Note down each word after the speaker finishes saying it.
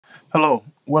Hello,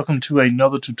 welcome to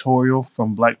another tutorial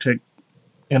from Black Tech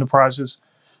Enterprises.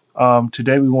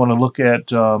 Today we want to look at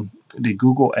the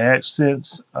Google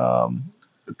AdSense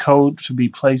code to be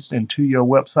placed into your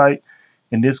website.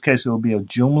 In this case, it will be a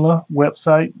Joomla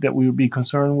website that we will be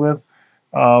concerned with.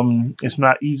 It's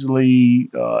not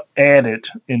easily added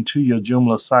into your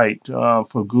Joomla site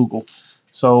for Google.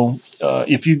 So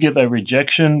if you get a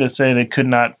rejection that say they could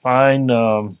not find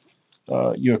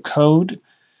your code,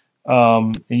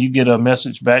 and you get a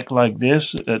message back like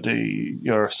this that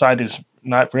your site is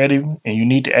not ready and you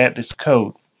need to add this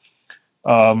code.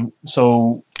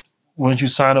 So once you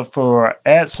sign up for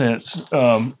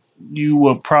AdSense, you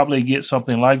will probably get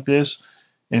something like this.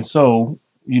 And so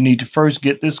you need to first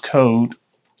get this code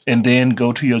and then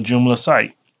go to your Joomla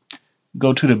site.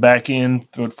 Go to the back end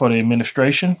for the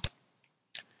administration.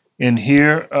 And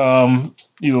here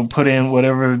you will put in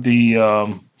whatever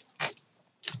the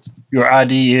your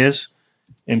ID is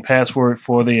and password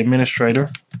for the administrator,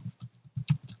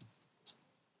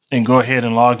 and go ahead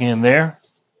and log in there.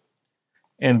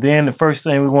 And then the first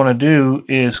thing we want to do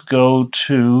is go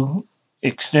to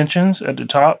extensions at the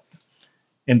top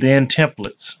and then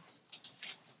templates.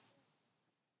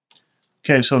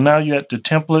 Okay, so now you're at the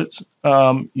templates.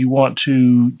 You want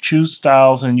to choose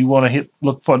styles and you want to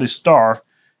look for the star,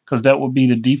 because that will be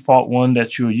the default one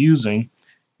that you're using,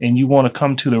 and you want to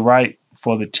come to the right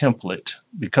for the template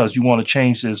because you want to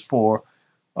change this for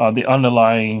the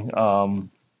underlying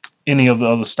any of the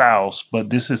other styles,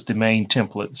 but this is the main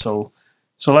template. So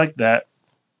select that.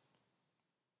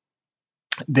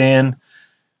 Then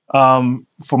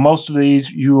for most of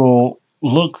these, you will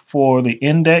look for the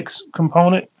index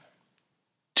component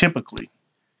typically.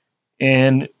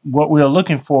 And what we are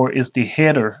looking for is the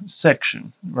header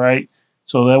section, right?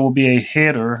 So there will be a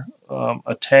header,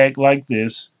 a tag like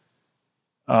this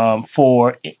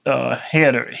for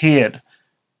head.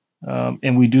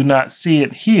 And we do not see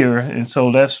it here. And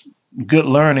so that's good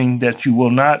learning that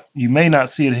you may not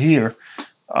see it here.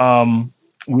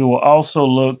 We will also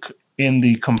look in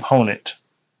the component.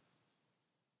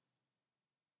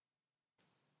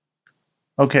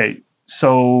 Okay,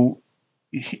 so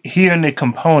here in the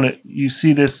component, you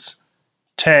see this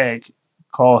tag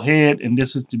called head, and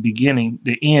this is the beginning,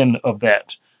 the end of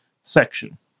that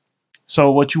section.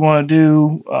 So what you want to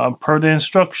do, per the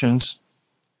instructions,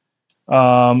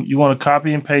 you want to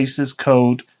copy and paste this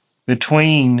code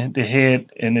between the head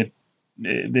and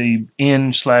the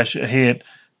end/head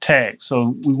tag.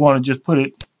 So we want to just put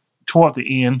it toward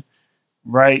the end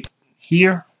right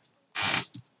here,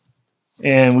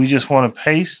 and we just want to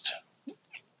paste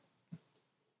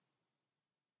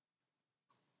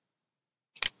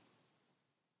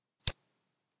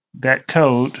that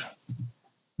code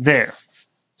there.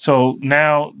 So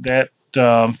now that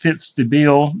fits the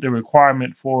bill, the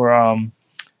requirement for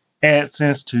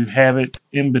AdSense to have it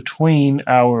in between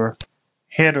our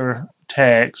header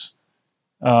tags,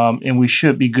 and we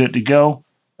should be good to go.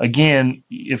 Again,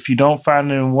 if you don't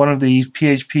find it in one of these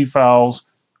PHP files,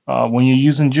 when you're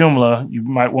using Joomla, you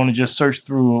might want to just search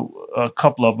through a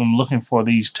couple of them looking for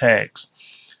these tags.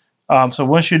 So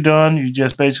once you're done, you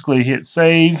just basically hit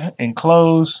save and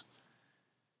close.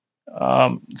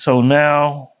 So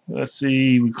now, let's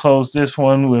see, we close this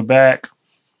one, we're back.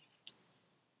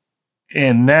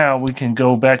 And now we can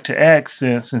go back to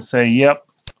AdSense and say, yep,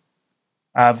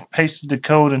 I've pasted the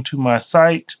code into my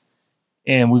site,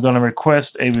 and we're going to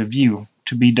request a review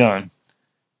to be done.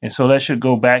 And so that should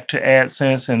go back to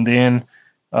AdSense, and then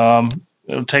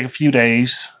it'll take a few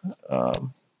days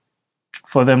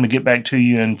for them to get back to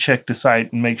you and check the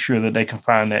site and make sure that they can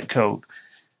find that code.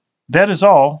 That is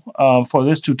all for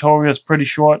this tutorial. It's pretty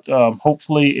short.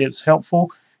 Hopefully it's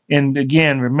helpful. And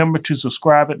again, remember to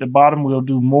subscribe at the bottom. We'll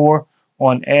do more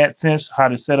on AdSense, how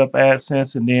to set up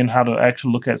AdSense, and then how to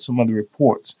actually look at some of the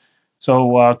reports.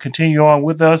 So continue on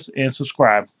with us and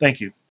subscribe. Thank you.